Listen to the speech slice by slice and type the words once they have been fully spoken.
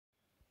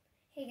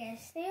Hey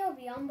guys, today I'll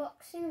be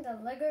unboxing the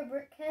Lego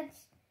brick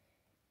Headz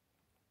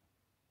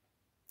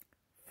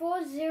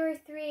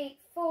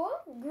 40384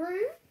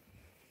 Groom.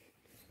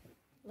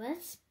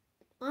 Let's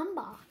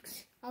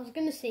unbox. I was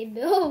gonna say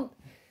build,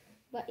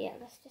 but yeah,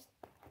 let's just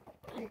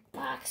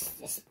unbox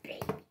this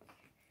baby.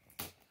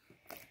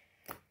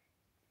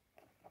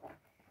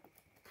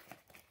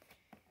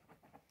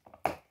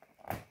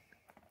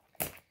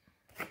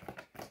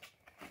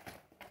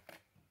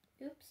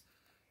 Oops.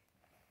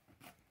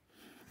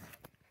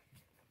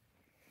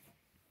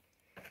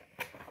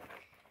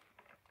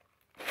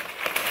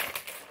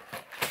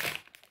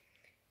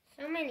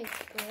 So many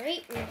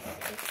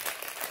greatnesses.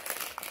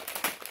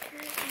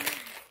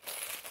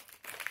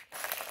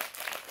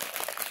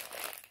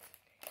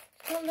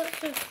 Got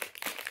lots of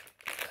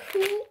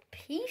cool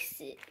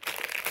pieces.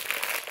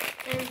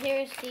 And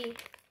here's the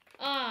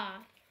oh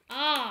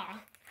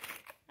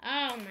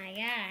my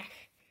god.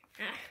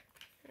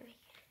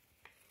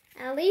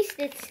 At least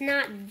it's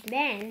not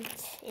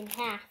bent in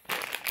half.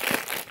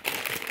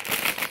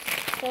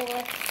 So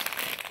let's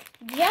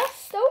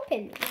just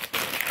open it.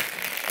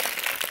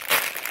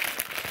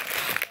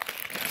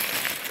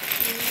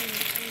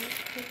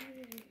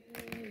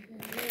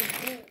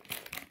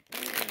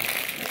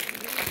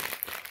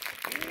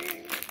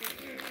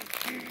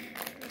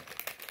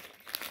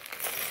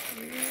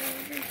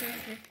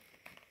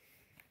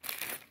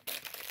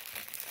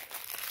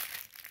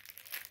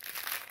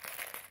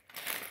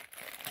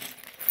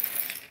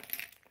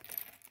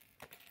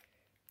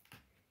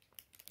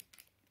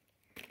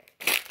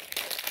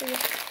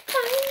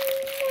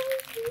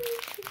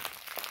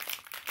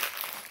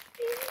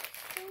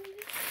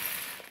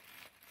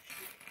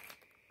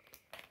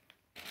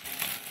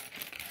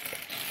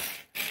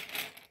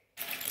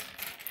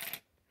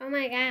 Oh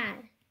my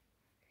god,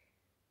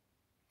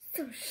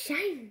 so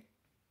shiny.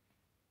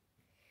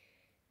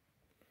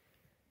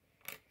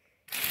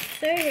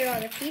 So here are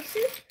the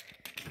pieces.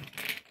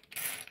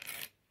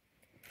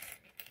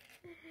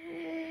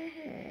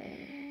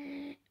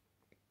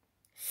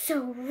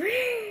 So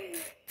rare.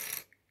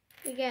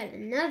 We got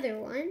another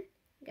one.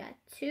 We got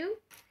two.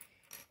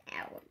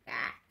 Now we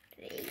got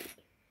three.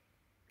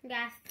 We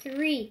got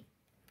three.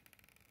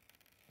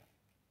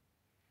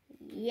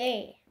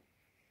 Yeah.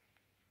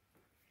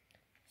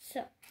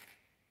 So,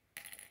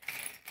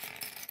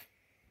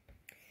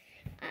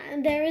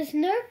 there is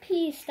no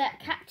piece that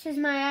catches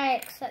my eye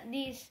except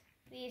these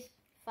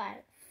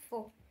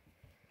four.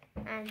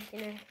 And you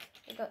know,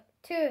 I got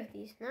two of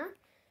these now.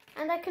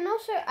 And I can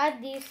also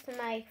add these to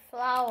my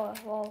flower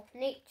or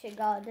nature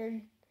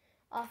garden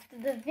after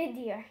the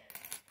video.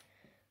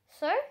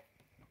 So,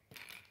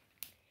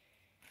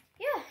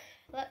 yeah,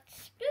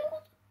 let's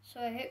build.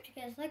 So I hope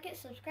you guys like it.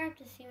 Subscribe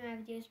to see my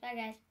videos. Bye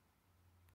guys.